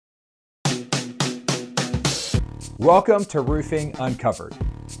Welcome to Roofing Uncovered,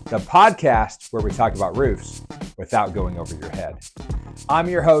 the podcast where we talk about roofs without going over your head. I'm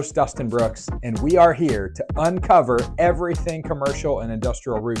your host, Dustin Brooks, and we are here to uncover everything commercial and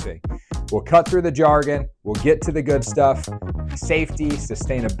industrial roofing. We'll cut through the jargon, we'll get to the good stuff, safety,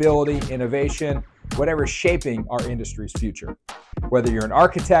 sustainability, innovation, whatever's shaping our industry's future. Whether you're an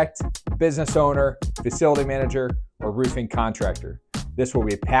architect, business owner, facility manager, or roofing contractor, this will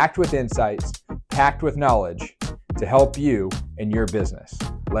be packed with insights, packed with knowledge to help you and your business.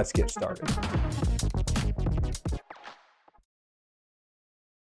 Let's get started.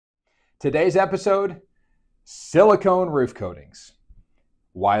 Today's episode, silicone roof coatings.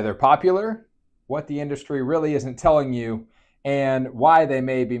 Why they're popular, what the industry really isn't telling you, and why they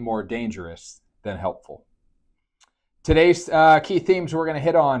may be more dangerous than helpful. Today's key themes we're going to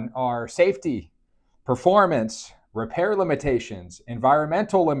hit on are safety, performance, repair limitations,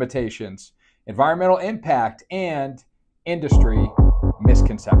 environmental limitations, environmental impact, and industry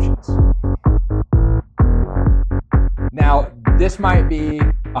misconceptions. Now, this might be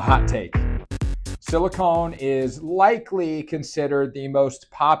a hot take. Silicone is likely considered the most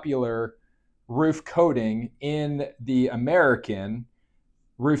popular roof coating in the American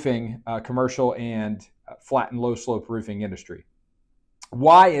roofing, commercial and flat and low slope roofing industry.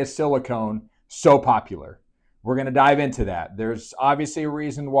 Why is silicone so popular? We're going to dive into that. There's obviously a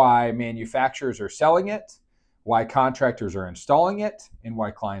reason why manufacturers are selling it, why contractors are installing it, and why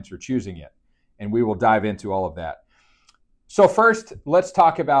clients are choosing it. And we will dive into all of that. So first, let's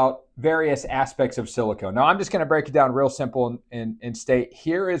talk about various aspects of silicone. Now, I'm just going to break it down real simple and state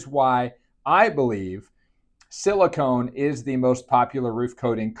here is why I believe silicone is the most popular roof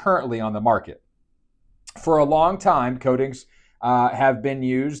coating currently on the market. For a long time, coatings have been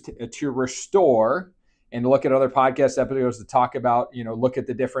used to restore, and look at other podcast episodes to talk about, look at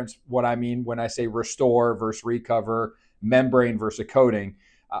the difference, what I mean when I say restore versus recover, membrane versus coating.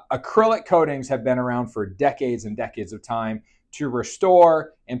 Acrylic coatings have been around for decades and decades of time to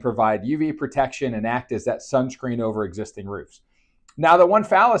restore and provide UV protection and act as that sunscreen over existing roofs. Now, the one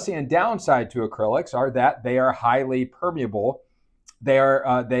fallacy and downside to acrylics are that they are highly permeable. They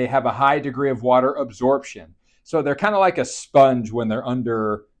have a high degree of water absorption. So they're kind of like a sponge when they're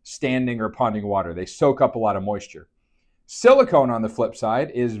under standing or ponding water. They soak up a lot of moisture. Silicone, on the flip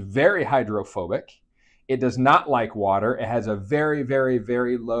side, is very hydrophobic. It does not like water. It has a very, very,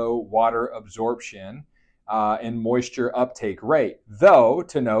 very low water absorption and moisture uptake rate. Though,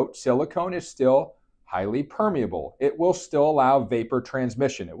 to note, silicone is still highly permeable. It will still allow vapor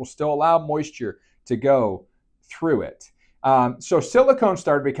transmission. It will still allow moisture to go through it. So silicone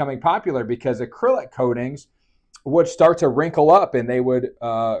started becoming popular because acrylic coatings would start to wrinkle up and they would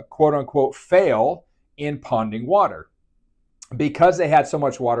quote unquote fail in ponding water. Because they had so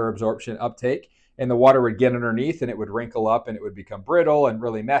much water absorption uptake and the water would get underneath and it would wrinkle up and it would become brittle and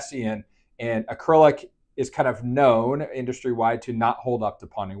really messy, and acrylic is kind of known industry-wide to not hold up to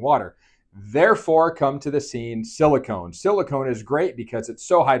ponding water. Therefore, come to the scene silicone. Silicone is great because it's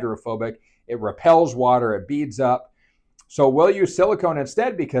so hydrophobic, it repels water, it beads up. So we'll use silicone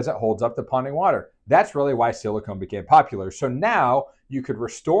instead because it holds up to ponding water. That's really why silicone became popular. So now you could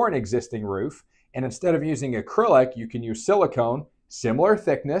restore an existing roof, and instead of using acrylic, you can use silicone, similar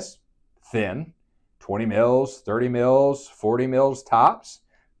thickness, thin, 20 mils, 30 mils, 40 mils tops.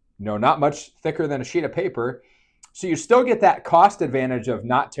 Not much thicker than a sheet of paper. So you still get that cost advantage of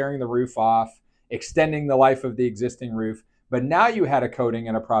not tearing the roof off, extending the life of the existing roof, but now you had a coating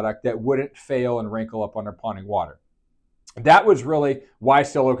and a product that wouldn't fail and wrinkle up under ponding water. That was really why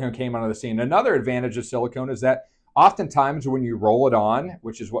silicone came onto the scene. Another advantage of silicone is that oftentimes when you roll it on,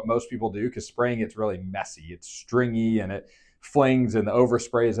 which is what most people do because spraying it's really messy, it's stringy and it flings and the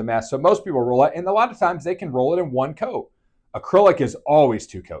overspray is a mess. So most people roll it, and a lot of times they can roll it in one coat. Acrylic is always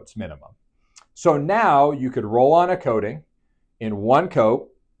 2 coats minimum. So now you could roll on a coating in one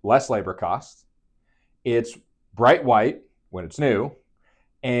coat, less labor costs. It's bright white when it's new,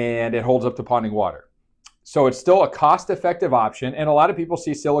 and it holds up to ponding water. So it's still a cost-effective option. And a lot of people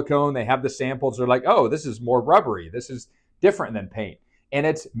see silicone, they have the samples, they're like, oh, this is more rubbery. This is different than paint. And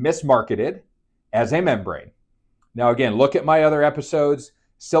it's mismarketed as a membrane. Now, again, look at my other episodes.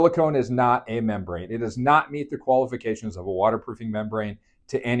 Silicone is not a membrane. It does not meet the qualifications of a waterproofing membrane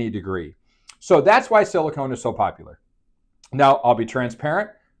to any degree. So that's why silicone is so popular. Now, I'll be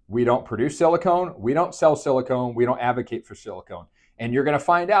transparent. We don't produce silicone. We don't sell silicone. We don't advocate for silicone. And you're going to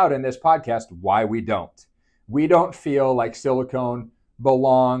find out in this podcast why we don't. We don't feel like silicone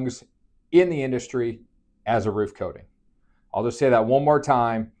belongs in the industry as a roof coating. I'll just say that one more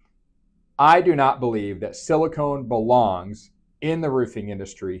time. I do not believe that silicone belongs in the roofing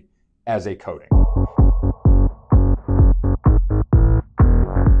industry as a coating.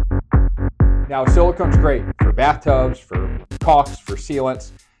 Now, silicone's great for bathtubs, for caulks, for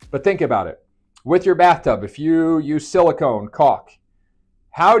sealants, but think about it. With your bathtub, if you use silicone caulk,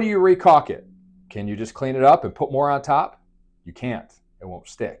 how do you recaulk it? Can you just clean it up and put more on top? You can't. It won't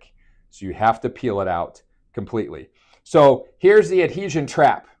stick. So you have to peel it out completely. So here's the adhesion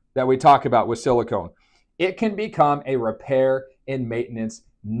trap that we talk about with silicone. It can become a repair and maintenance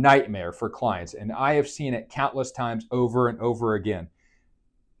nightmare for clients, and I have seen it countless times over and over again.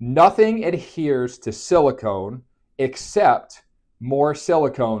 Nothing adheres to silicone except more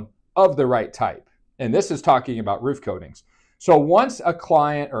silicone of the right type. And this is talking about roof coatings. So once a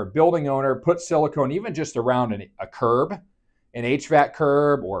client or a building owner puts silicone even just around a curb, an HVAC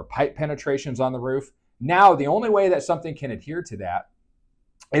curb, or pipe penetrations on the roof, now the only way that something can adhere to that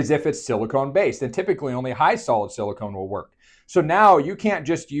is if it's silicone based, and typically only high solid silicone will work. So now you can't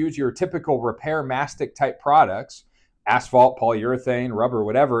just use your typical repair mastic type products, asphalt, polyurethane, rubber,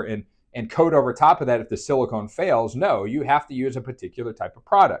 whatever, and coat over top of that if the silicone fails. No, you have to use a particular type of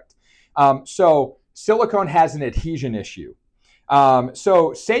product. So silicone has an adhesion issue.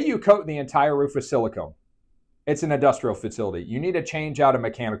 So say you coat the entire roof with silicone. It's an industrial facility. You need to change out a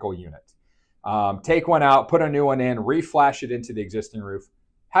mechanical unit. Take one out, put a new one in, reflash it into the existing roof.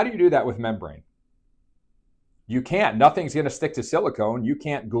 How do you do that with membrane? You can't. Nothing's going to stick to silicone. You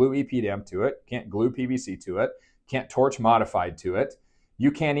can't glue EPDM to it. Can't glue PVC to it. Can't torch modified to it.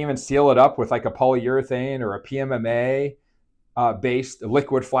 You can't even seal it up with like a polyurethane or a PMMA based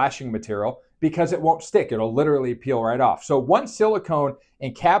liquid flashing material because it won't stick. It'll literally peel right off. So once silicone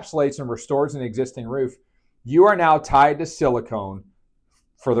encapsulates and restores an existing roof, you are now tied to silicone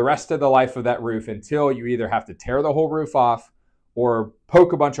for the rest of the life of that roof until you either have to tear the whole roof off or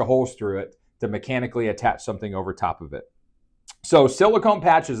poke a bunch of holes through it to mechanically attach something over top of it. So silicone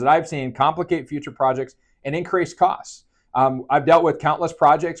patches that I've seen complicate future projects and increase costs. I've dealt with countless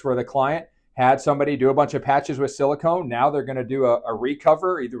projects where the client had somebody do a bunch of patches with silicone. Now they're going to do a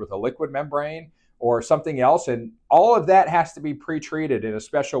recover either with a liquid membrane or something else. And all of that has to be pre-treated in a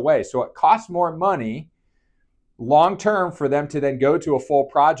special way. So it costs more money long-term for them to then go to a full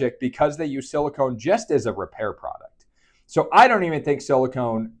project because they use silicone just as a repair product. So I don't even think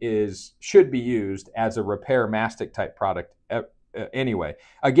silicone should be used as a repair mastic type product anyway.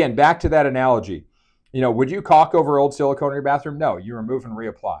 Again, back to that analogy. Would you caulk over old silicone in your bathroom? No, you remove and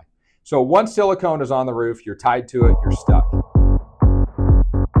reapply. So once silicone is on the roof, you're tied to it, you're stuck.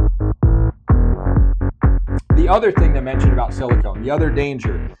 The other thing to mention about silicone, the other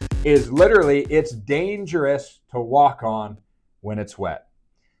danger, is literally it's dangerous to walk on when it's wet.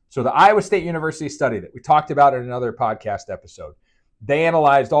 So the Iowa State University study that we talked about in another podcast episode, they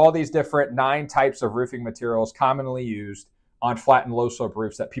analyzed all these different 9 types of roofing materials commonly used on flat and low slope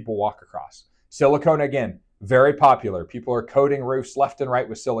roofs that people walk across. Silicone, again, very popular. People are coating roofs left and right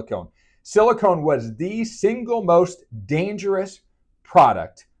with silicone. Silicone was the single most dangerous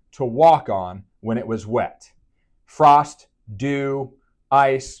product to walk on when it was wet. Frost, dew,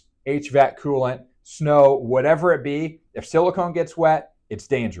 ice, HVAC coolant, snow, whatever it be, if silicone gets wet, it's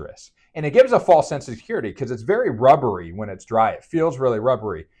dangerous. And it gives a false sense of security because it's very rubbery when it's dry. It feels really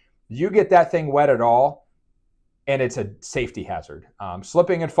rubbery. You get that thing wet at all, and it's a safety hazard.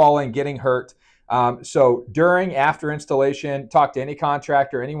 Slipping and falling, getting hurt. So during, after installation, talk to any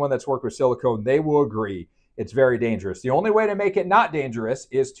contractor, anyone that's worked with silicone, they will agree it's very dangerous. The only way to make it not dangerous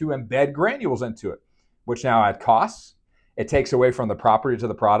is to embed granules into it, which now adds costs. It takes away from the properties of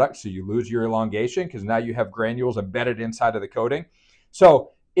the product, so you lose your elongation because now you have granules embedded inside of the coating.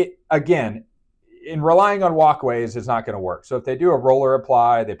 So again, in relying on walkways, it's not going to work. So if they do a roller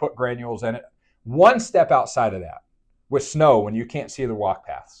apply, they put granules in it, one step outside of that with snow when you can't see the walk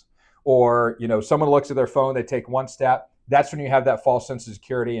paths, or someone looks at their phone, they take one step, that's when you have that false sense of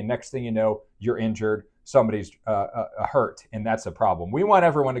security, and next thing you know, you're injured, somebody's hurt, and that's a problem. We want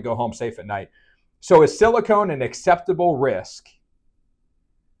everyone to go home safe at night. So is silicone an acceptable risk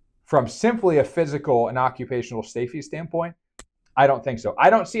from simply a physical and occupational safety standpoint? I don't think so.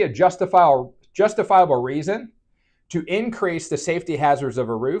 I don't see a justifiable reason to increase the safety hazards of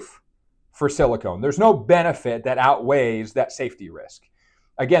a roof for silicone. There's no benefit that outweighs that safety risk.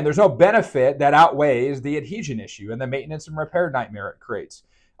 Again, there's no benefit that outweighs the adhesion issue and the maintenance and repair nightmare it creates.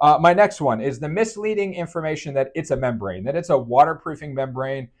 My next one is the misleading information that it's a membrane, that it's a waterproofing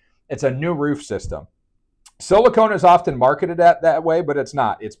membrane, it's a new roof system. Silicone is often marketed that way, but it's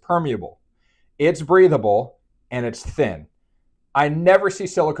not. It's permeable, it's breathable, and it's thin. I never see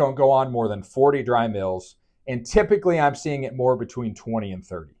silicone go on more than 40 dry mills, and typically I'm seeing it more between 20 and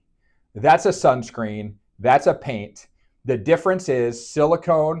 30. That's a sunscreen, that's a paint. The difference is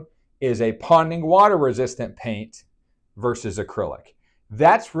silicone is a ponding water resistant paint versus acrylic.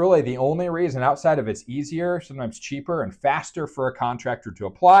 That's really the only reason, outside of it's easier, sometimes cheaper and faster for a contractor to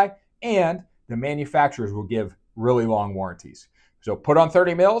apply, and the manufacturers will give really long warranties. So put on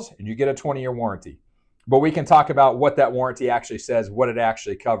 30 mils and you get a 20-year warranty. But we can talk about what that warranty actually says, what it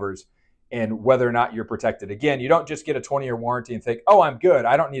actually covers, and whether or not you're protected. Again, you don't just get a 20-year warranty and think, oh, I'm good.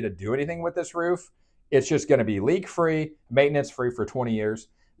 I don't need to do anything with this roof. It's just going to be leak-free, maintenance-free for 20 years.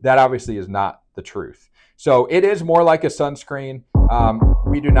 That obviously is not the truth. So it is more like a sunscreen.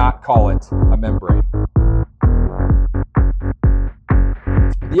 We do not call it a membrane.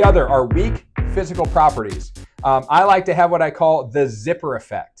 The other are weak physical properties. I like to have what I call the zipper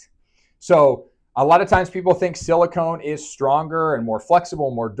effect. So a lot of times people think silicone is stronger and more flexible,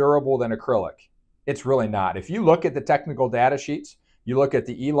 more durable than acrylic. It's really not. If you look at the technical data sheets, you look at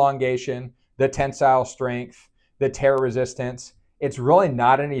the elongation, the tensile strength, the tear resistance, it's really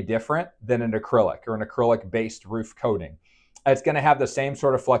not any different than an acrylic or an acrylic-based roof coating. It's going to have the same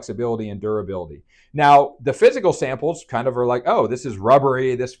sort of flexibility and durability. Now, the physical samples kind of are like, oh, this is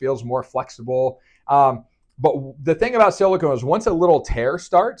rubbery, this feels more flexible. But the thing about silicone is once a little tear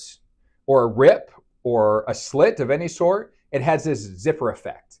starts, or a rip, or a slit of any sort, it has this zipper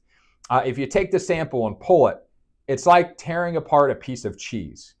effect. If you take the sample and pull it, it's like tearing apart a piece of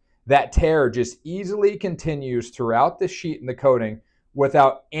cheese. That tear just easily continues throughout the sheet and the coating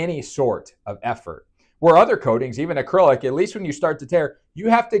without any sort of effort. Where other coatings, even acrylic, at least when you start to tear, you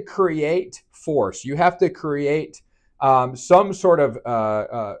have to create force. You have to create some sort of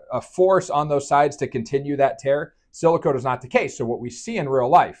a force on those sides to continue that tear. Silicone is not the case. So what we see in real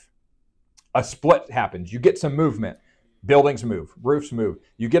life, a split happens. You get some movement. Buildings move. Roofs move.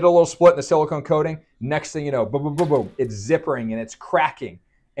 You get a little split in the silicone coating. Next thing you know, boom, boom, boom, boom. It's zippering and it's cracking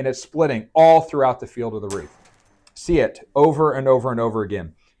and it's splitting all throughout the field of the roof. See it over and over and over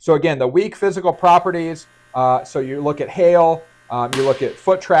again. So again, the weak physical properties, so you look at hail, you look at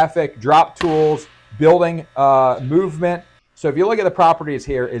foot traffic, drop tools, building movement. So if you look at the properties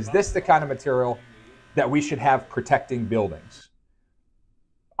here, is this the kind of material that we should have protecting buildings?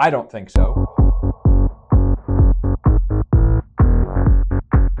 I don't think so.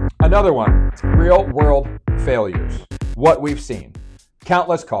 Another one, real world failures. What we've seen.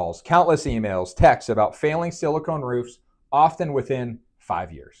 Countless calls, countless emails, texts about failing silicone roofs, often within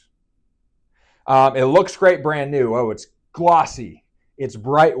 5 years. It looks great brand new. Oh, it's glossy. It's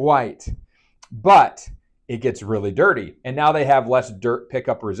bright white. But it gets really dirty. And now they have less dirt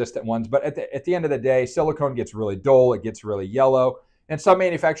pickup resistant ones. But at the end of the day, silicone gets really dull. It gets really yellow. And some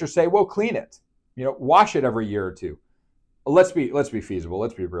manufacturers say, well, clean it. You know, wash it every year or two. Let's be feasible.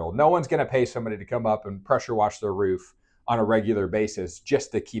 Let's be real. No one's going to pay somebody to come up and pressure wash their roof on a regular basis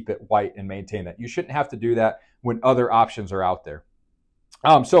just to keep it white and maintain it. You shouldn't have to do that when other options are out there.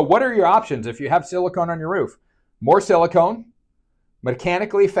 So what are your options if you have silicone on your roof? More silicone,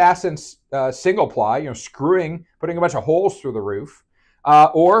 mechanically fastened single ply, screwing, putting a bunch of holes through the roof,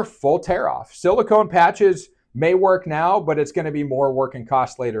 or full tear off. Silicone patches may work now, but it's going to be more work and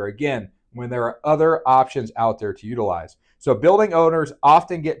cost later, again, when there are other options out there to utilize. So building owners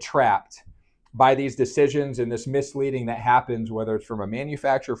often get trapped by these decisions and this misleading that happens, whether it's from a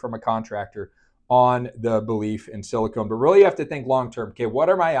manufacturer, from a contractor, on the belief in silicone. But really you have to think long-term, okay, what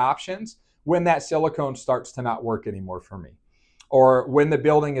are my options when that silicone starts to not work anymore for me? Or when the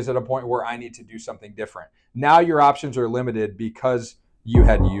building is at a point where I need to do something different. Now your options are limited because you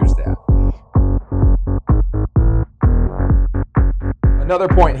had to use that. Another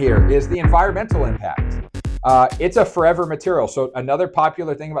point here is the environmental impact. It's a forever material. So another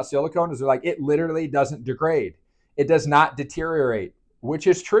popular thing about silicone is they're like, it literally doesn't degrade. It does not deteriorate, which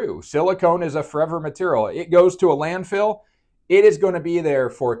is true. Silicone is a forever material. It goes to a landfill. It is going to be there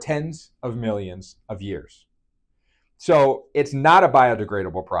for tens of millions of years. So it's not a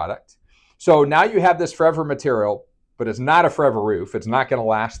biodegradable product. So now you have this forever material, but it's not a forever roof. It's not going to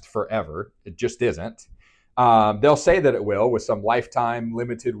last forever. It just isn't. They'll say that it will with some lifetime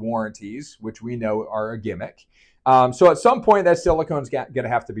limited warranties, which we know are a gimmick. So at some point that silicone's going to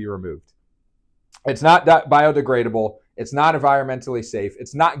have to be removed. It's not biodegradable. It's not environmentally safe.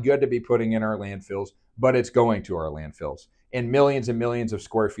 It's not good to be putting in our landfills, but it's going to our landfills in millions and millions of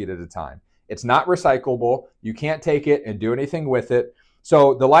square feet at a time. It's not recyclable. You can't take it and do anything with it.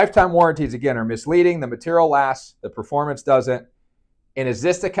 So the lifetime warranties, again, are misleading. The material lasts, the performance doesn't. And is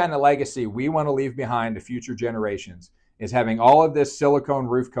this the kind of legacy we want to leave behind to future generations, is having all of this silicone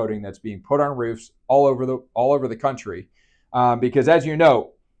roof coating that's being put on roofs all over the country? Because as you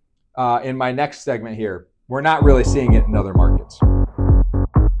know, in my next segment here, we're not really seeing it in other markets.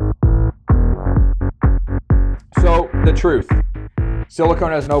 So the truth,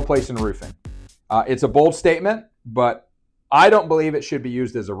 silicone has no place in roofing. It's a bold statement, but I don't believe it should be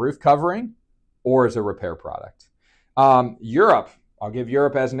used as a roof covering or as a repair product. Europe, I'll give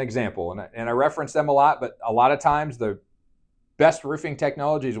Europe as an example, and I reference them a lot, but a lot of times the best roofing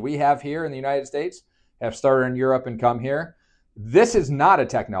technologies we have here in the United States have started in Europe and come here. This is not a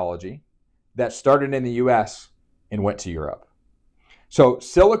technology that started in the US and went to Europe. So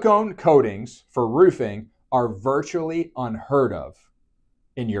silicone coatings for roofing are virtually unheard of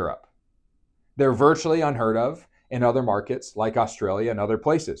in Europe. They're virtually unheard of in other markets like Australia and other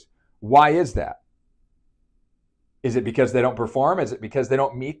places. Why is that? Is it because they don't perform? Is it because they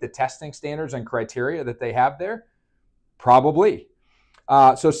don't meet the testing standards and criteria that they have there? Probably.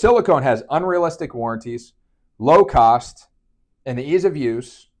 So silicone has unrealistic warranties, low cost, and the ease of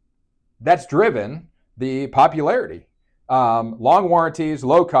use. That's driven the popularity. Long warranties,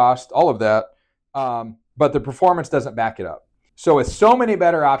 low cost, all of that. But the performance doesn't back it up. So with so many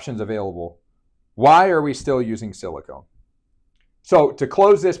better options available, why are we still using silicone? So to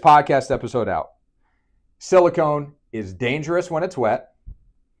close this podcast episode out, silicone is dangerous when it's wet.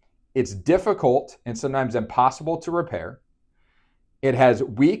 It's difficult and sometimes impossible to repair. It has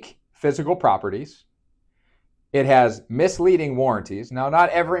weak physical properties. It has misleading warranties. Now, not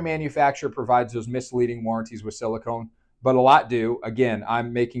every manufacturer provides those misleading warranties with silicone, but a lot do. Again,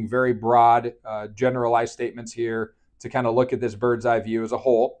 I'm making very broad, generalized statements here to kind of look at this bird's eye view as a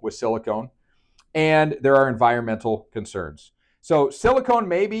whole with silicone. And there are environmental concerns. So silicone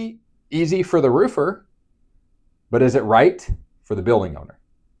may be easy for the roofer, but is it right for the building owner?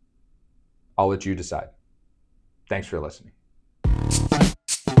 I'll let you decide. Thanks for listening.